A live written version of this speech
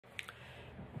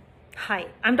Hi,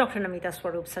 I'm Dr. Namita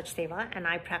Sachdeva and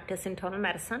I practice internal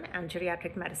medicine and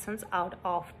geriatric medicines out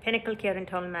of Pinnacle Care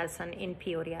Internal Medicine in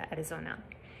Peoria, Arizona.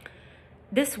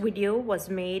 This video was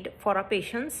made for our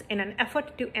patients in an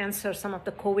effort to answer some of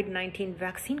the COVID-19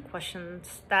 vaccine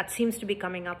questions that seems to be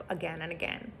coming up again and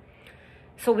again.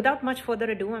 So without much further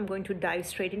ado, I'm going to dive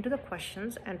straight into the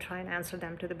questions and try and answer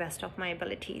them to the best of my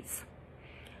abilities.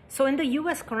 So in the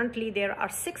US currently, there are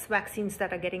 6 vaccines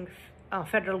that are getting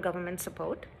federal government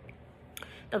support.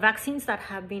 The vaccines that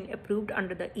have been approved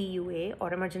under the EUA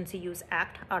or Emergency Use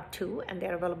Act are 2, and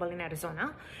they're available in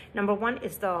Arizona. Number 1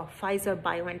 is the Pfizer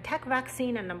BioNTech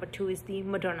vaccine, and number 2 is the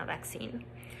Moderna vaccine.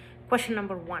 Question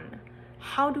number 1,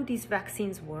 how do these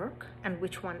vaccines work and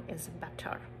which one is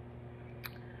better?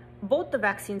 Both the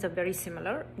vaccines are very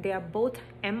similar. They are both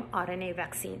mRNA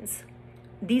vaccines.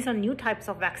 These are new types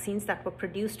of vaccines that were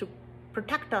produced to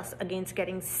protect us against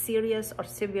getting serious or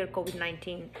severe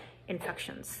COVID-19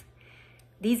 infections.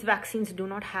 These vaccines do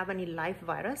not have any live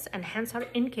virus and hence are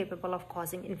incapable of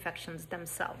causing infections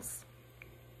themselves.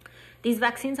 These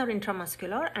vaccines are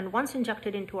intramuscular, and once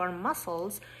injected into our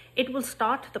muscles, it will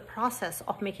start the process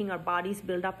of making our bodies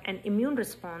build up an immune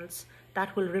response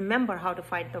that will remember how to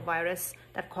fight the virus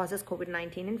that causes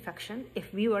COVID-19 infection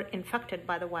if we were infected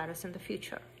by the virus in the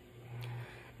future.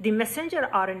 The messenger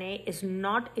RNA is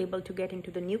not able to get into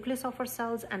the nucleus of our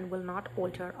cells and will not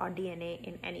alter our DNA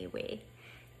in any way.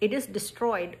 It is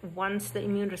destroyed once the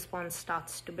immune response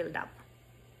starts to build up.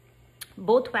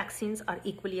 Both vaccines are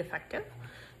equally effective.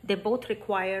 They both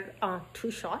require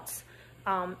 2 shots,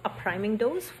 a priming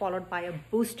dose followed by a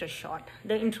booster shot.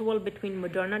 The interval between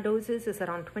Moderna doses is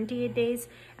around 28 days,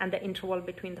 and the interval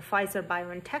between the Pfizer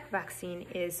BioNTech vaccine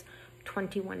is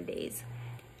 21 days.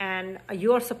 And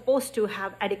you are supposed to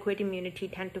have adequate immunity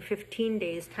 10 to 14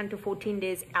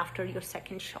 days after your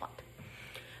second shot.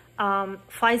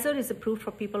 Pfizer is approved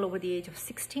for people over the age of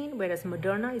 16, whereas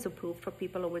Moderna is approved for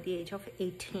people over the age of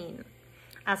 18.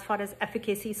 As far as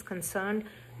efficacy is concerned,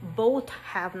 both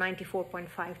have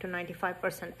 94.5 to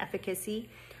 95% efficacy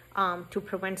to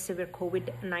prevent severe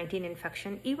COVID-19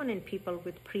 infection, even in people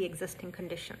with pre-existing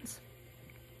conditions.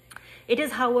 It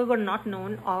is, however, not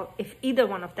known if either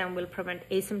one of them will prevent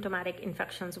asymptomatic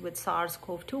infections with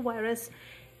SARS-CoV-2 virus,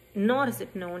 nor is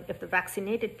it known if the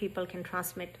vaccinated people can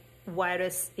transmit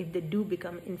virus if they do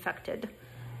become infected.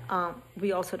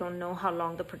 We also don't know how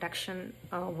long the protection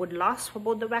would last for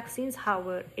both the vaccines.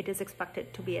 However, it is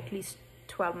expected to be at least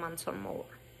 12 months or more.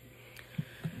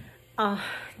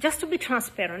 Just to be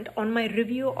transparent, on my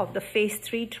review of the phase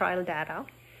 3 trial data,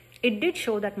 it did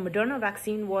show that Moderna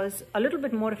vaccine was a little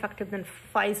bit more effective than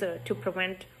Pfizer to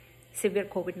prevent severe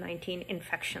COVID-19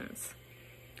 infections.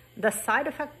 The side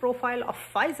effect profile of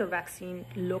Pfizer vaccine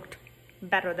looked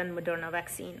better than Moderna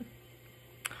vaccine.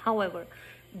 However,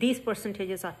 these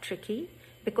percentages are tricky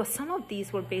because some of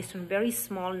these were based on very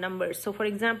small numbers. So for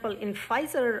example, in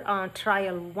Pfizer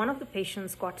trial, one of the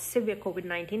patients got severe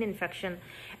COVID-19 infection,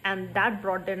 and that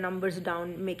brought their numbers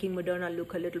down, making Moderna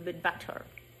look a little bit better.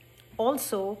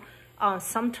 Also,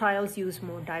 some trials use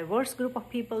more diverse group of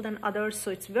people than others, so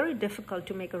it's very difficult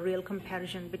to make a real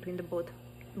comparison between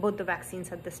both the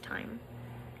vaccines at this time.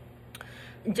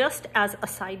 Just as a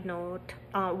side note,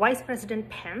 Vice President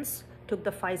Pence took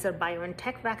the Pfizer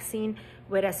BioNTech vaccine,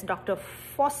 whereas Dr.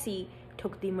 Fauci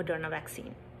took the Moderna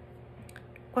vaccine.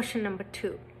 Question number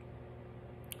 2.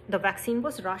 The vaccine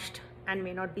was rushed and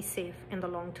may not be safe in the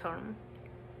long term.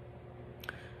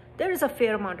 There is a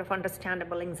fair amount of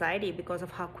understandable anxiety because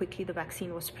of how quickly the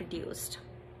vaccine was produced.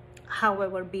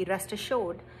 However, be rest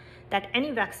assured that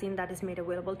any vaccine that is made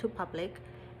available to public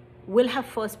will have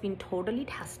first been totally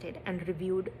tested and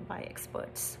reviewed by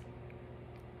experts.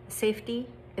 Safety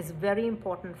is very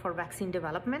important for vaccine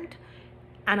development,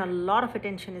 and a lot of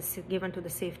attention is given to the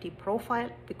safety profile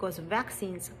because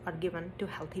vaccines are given to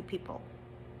healthy people.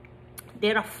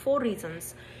 There are 4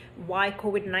 reasons why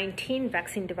COVID-19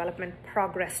 vaccine development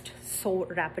progressed so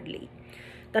rapidly.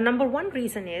 The number 1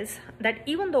 reason is that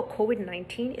even though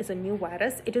COVID-19 is a new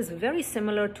virus, it is very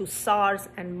similar to SARS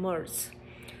and MERS.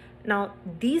 Now,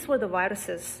 these were the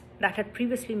viruses that had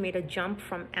previously made a jump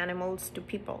from animals to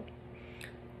people.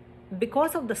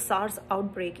 Because of the SARS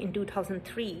outbreak in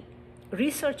 2003,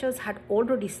 researchers had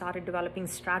already started developing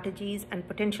strategies and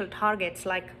potential targets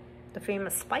like the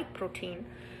famous spike protein.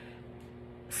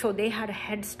 So they had a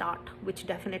head start, which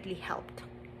definitely helped.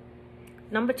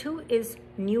 Number 2 is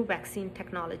new vaccine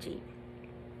technology.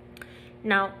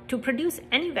 Now, to produce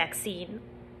any vaccine,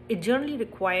 it generally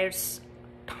requires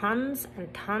tons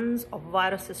and tons of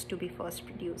viruses to be first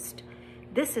produced.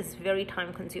 This is very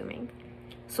time consuming.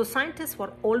 So scientists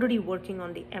were already working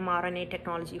on the mRNA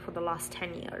technology for the last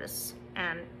 10 years,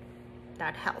 and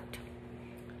that helped.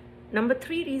 Number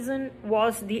 3 reason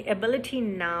was the ability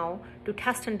now to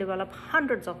test and develop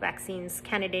hundreds of vaccines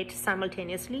candidates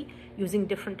simultaneously using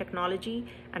different technology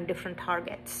and different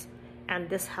targets. And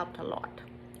this helped a lot.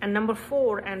 And number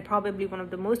 4, and probably one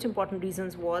of the most important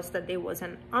reasons, was that there was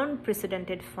an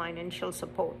unprecedented financial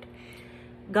support.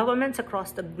 Governments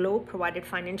across the globe provided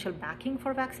financial backing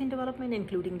for vaccine development,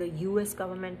 including the US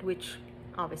government, which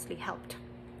obviously helped.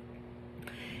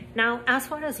 Now, as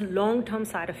far as long-term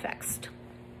side effects,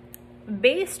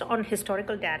 based on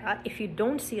historical data, if you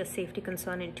don't see a safety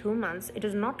concern in 2 months, it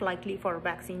is not likely for a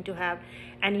vaccine to have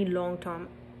any long-term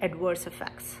adverse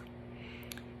effects.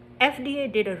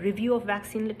 FDA did a review of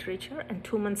vaccine literature, and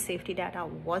 2-month safety data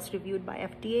was reviewed by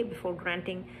FDA before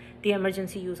granting the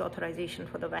emergency use authorization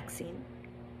for the vaccine.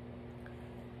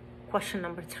 Question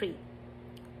number 3.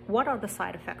 What are the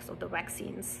side effects of the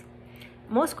vaccines?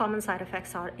 Most common side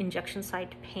effects are injection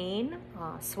site pain,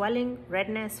 swelling,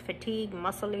 redness, fatigue,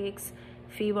 muscle aches,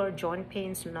 fever, joint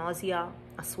pains, nausea,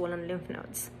 swollen lymph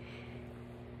nodes.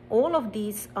 All of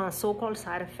these so-called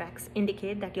side effects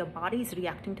indicate that your body is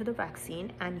reacting to the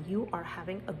vaccine and you are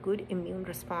having a good immune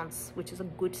response, which is a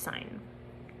good sign.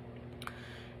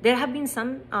 There have been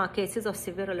some cases of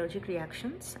severe allergic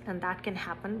reactions, and that can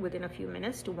happen within a few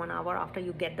minutes to 1 hour after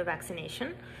you get the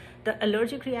vaccination. The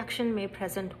allergic reaction may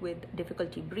present with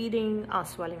difficulty breathing,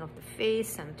 swelling of the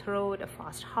face and throat, a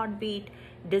fast heartbeat,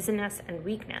 dizziness, and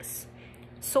weakness.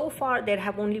 So far, there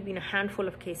have only been a handful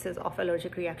of cases of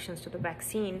allergic reactions to the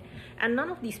vaccine, and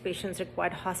none of these patients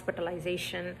required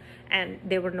hospitalization, and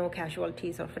there were no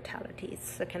casualties or fatalities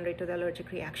secondary to the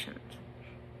allergic reaction.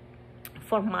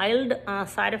 For mild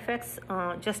side effects,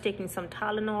 just taking some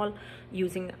Tylenol,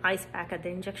 using ice pack at the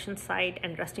injection site,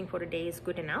 and resting for a day is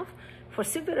good enough. For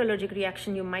severe allergic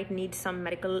reaction, you might need some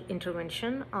medical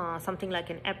intervention, something like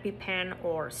an EpiPen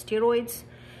or steroids.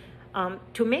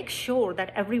 To make sure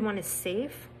that everyone is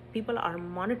safe, people are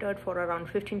monitored for around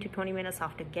 15 to 20 minutes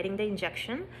after getting the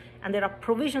injection, and there are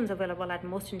provisions available at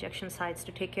most injection sites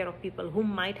to take care of people who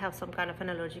might have some kind of an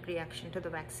allergic reaction to the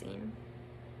vaccine.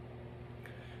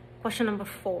 Question number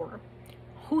 4,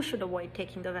 who should avoid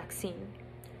taking the vaccine?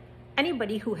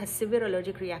 Anybody who has severe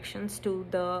allergic reactions to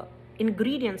the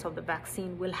ingredients of the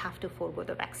vaccine will have to forego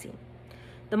the vaccine.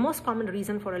 The most common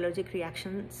reason for allergic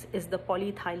reactions is the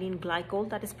polyethylene glycol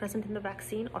that is present in the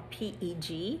vaccine, or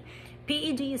PEG.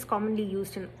 PEG is commonly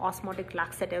used in osmotic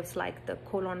laxatives like the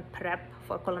colon prep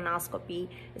for colonoscopy.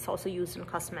 It's also used in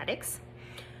cosmetics.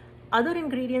 Other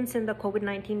ingredients in the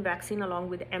COVID-19 vaccine, along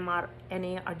with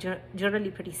mRNA, are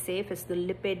generally pretty safe. It's the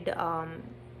lipid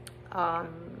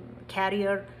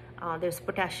carrier. There's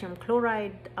potassium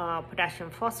chloride, potassium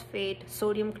phosphate,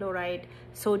 sodium chloride,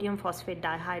 sodium phosphate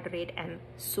dihydrate, and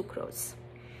sucrose.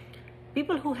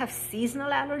 People who have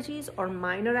seasonal allergies or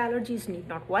minor allergies need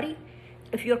not worry.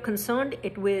 If you're concerned,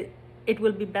 it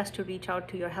will be best to reach out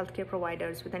to your healthcare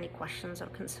providers with any questions or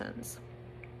concerns.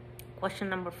 Question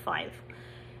number 5.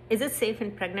 Is it safe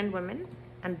in pregnant women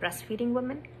and breastfeeding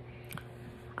women?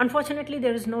 Unfortunately,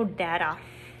 there is no data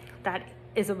that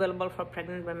is available for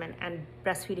pregnant women and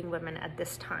breastfeeding women at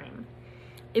this time.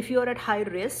 If you are at high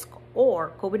risk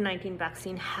or COVID-19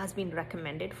 vaccine has been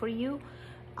recommended for you,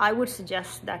 I would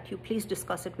suggest that you please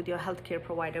discuss it with your healthcare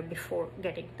provider before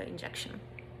getting the injection.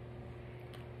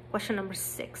 Question number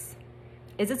 6.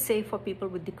 Is it safe for people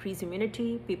with decreased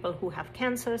immunity, people who have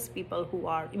cancers, people who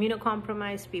are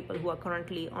immunocompromised, people who are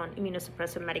currently on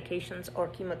immunosuppressive medications or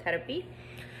chemotherapy?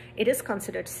 It is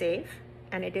considered safe,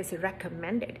 and it is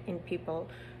recommended in people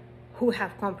who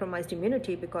have compromised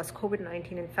immunity because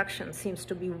COVID-19 infection seems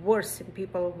to be worse in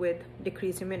people with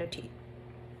decreased immunity.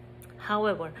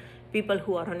 However, people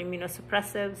who are on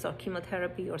immunosuppressives or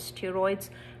chemotherapy or steroids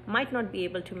might not be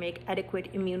able to make adequate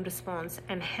immune response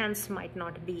and hence might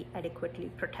not be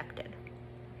adequately protected.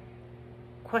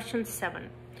 Question 7.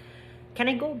 Can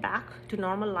I go back to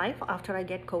normal life after I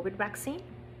get COVID vaccine?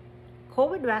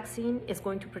 COVID vaccine is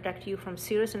going to protect you from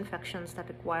serious infections that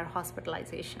require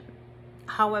hospitalization.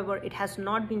 However, it has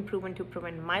not been proven to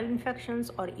prevent mild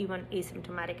infections or even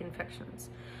asymptomatic infections,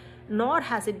 nor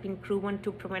has it been proven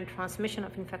to prevent transmission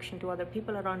of infection to other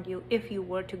people around you if you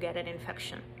were to get an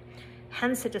infection.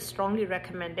 Hence, it is strongly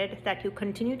recommended that you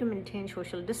continue to maintain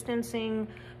social distancing,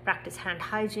 practice hand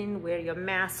hygiene, wear your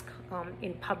mask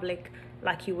in public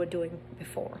like you were doing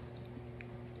before.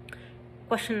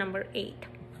 Question number 8.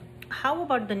 How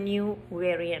about the new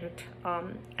variant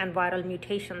and viral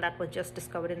mutation that was just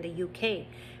discovered in the UK?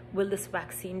 Will this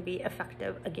vaccine be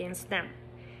effective against them?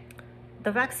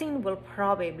 The vaccine will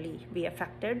probably be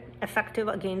effective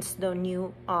against the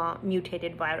new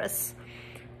mutated virus,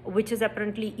 which is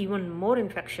apparently even more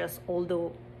infectious,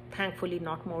 although thankfully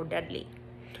not more deadly.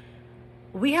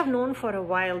 We have known for a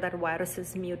while that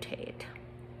viruses mutate,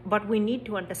 but we need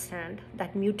to understand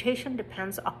that mutation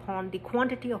depends upon the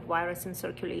quantity of virus in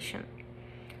circulation.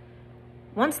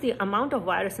 Once the amount of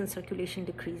virus in circulation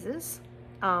decreases,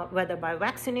 whether by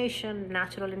vaccination,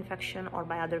 natural infection, or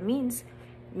by other means,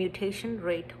 mutation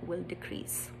rate will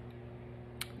decrease.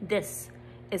 This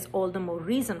is all the more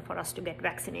reason for us to get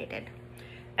vaccinated.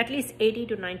 At least 80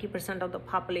 to 90% of the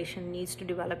population needs to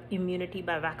develop immunity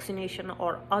by vaccination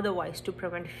or otherwise to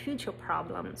prevent future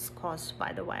problems caused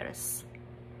by the virus.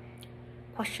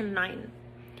 Question 9.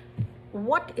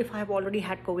 What if I've already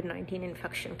had COVID-19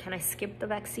 infection? Can I skip the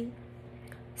vaccine?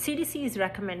 CDC is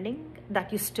recommending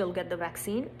that you still get the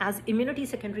vaccine, as immunity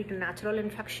secondary to natural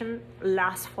infection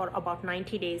lasts for about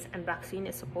 90 days and vaccine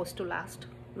is supposed to last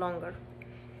longer.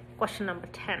 Question number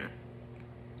 10.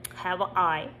 Have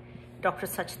I, Dr.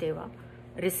 Sachdeva,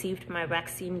 received my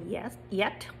vaccine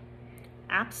yet?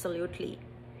 Absolutely.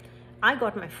 I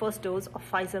got my first dose of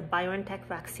Pfizer BioNTech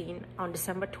vaccine on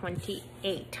December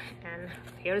 28. And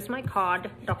here's my card.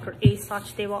 Dr. A.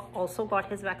 Sachdeva also got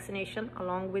his vaccination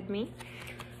along with me.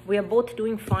 We are both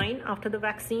doing fine after the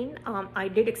vaccine. I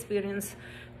did experience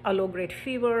a low-grade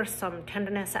fever, some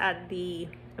tenderness at the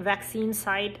vaccine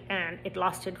site, and it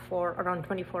lasted for around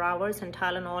 24 hours, and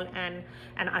Tylenol and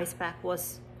an ice pack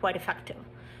was quite effective.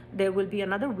 There will be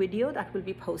another video that will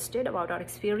be posted about our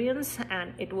experience,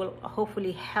 and it will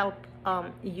hopefully help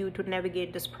you to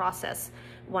navigate this process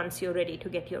once you're ready to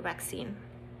get your vaccine.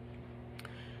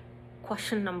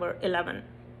 Question number 11.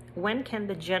 When can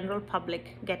the general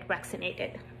public get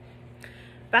vaccinated?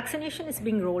 Vaccination is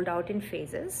being rolled out in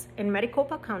phases. In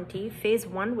Maricopa County, phase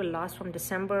 1 will last from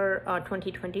December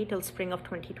 2020 till spring of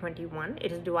 2021.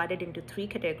 It is divided into 3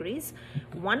 categories.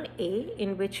 1A,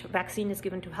 in which vaccine is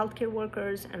given to healthcare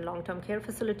workers and long-term care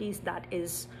facilities. That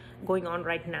is going on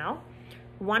right now.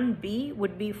 1B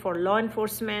would be for law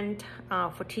enforcement,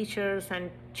 for teachers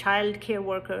and child care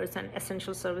workers and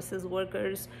essential services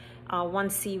workers.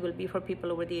 1C will be for people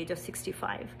over the age of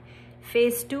 65.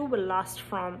 Phase 2 will last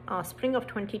from spring of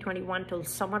 2021 till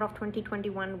summer of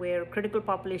 2021, where critical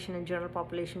population and general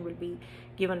population will be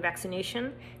given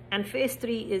vaccination. And phase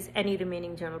 3 is any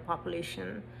remaining general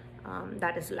population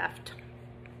that is left.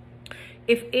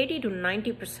 If 80 to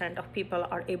 90% of people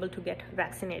are able to get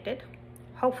vaccinated,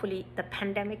 hopefully the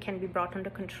pandemic can be brought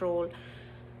under control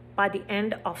by the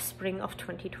end of spring of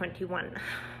 2021.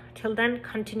 Till then,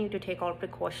 continue to take all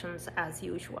precautions as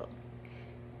usual.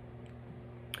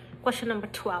 Question number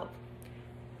 12.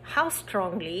 How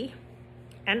strongly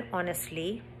and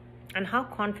honestly and how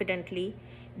confidently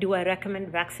do I recommend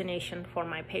vaccination for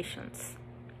my patients?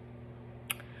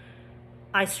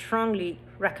 I strongly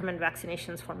recommend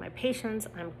vaccinations for my patients.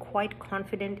 I'm quite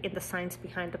confident in the science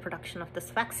behind the production of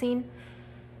this vaccine.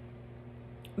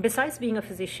 Besides being a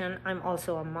physician, I'm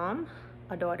also a mom,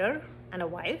 a daughter, and a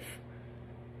wife.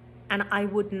 And I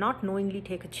would not knowingly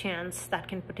take a chance that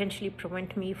can potentially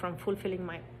prevent me from fulfilling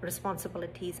my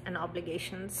responsibilities and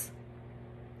obligations.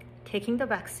 Taking the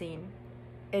vaccine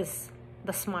is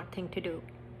the smart thing to do.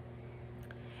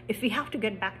 If we have to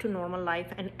get back to normal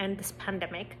life and end this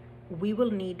pandemic, we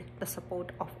will need the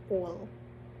support of all.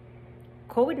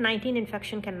 COVID-19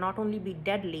 infection can not only be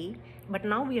deadly, but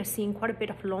now we are seeing quite a bit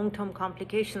of long-term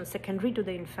complications secondary to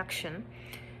the infection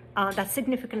that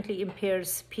significantly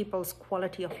impairs people's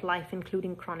quality of life,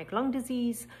 including chronic lung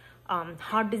disease,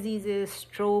 heart diseases,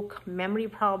 stroke, memory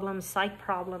problems, sight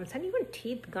problems, and even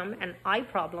teeth, gum, and eye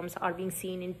problems are being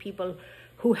seen in people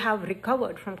who have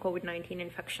recovered from COVID-19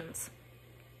 infections.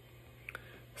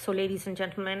 So, ladies and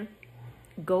gentlemen,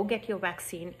 go get your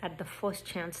vaccine at the first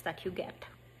chance that you get.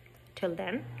 Till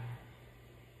then,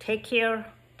 take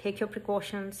care, take your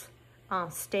precautions,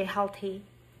 stay healthy,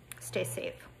 stay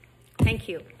safe. Thank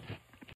you.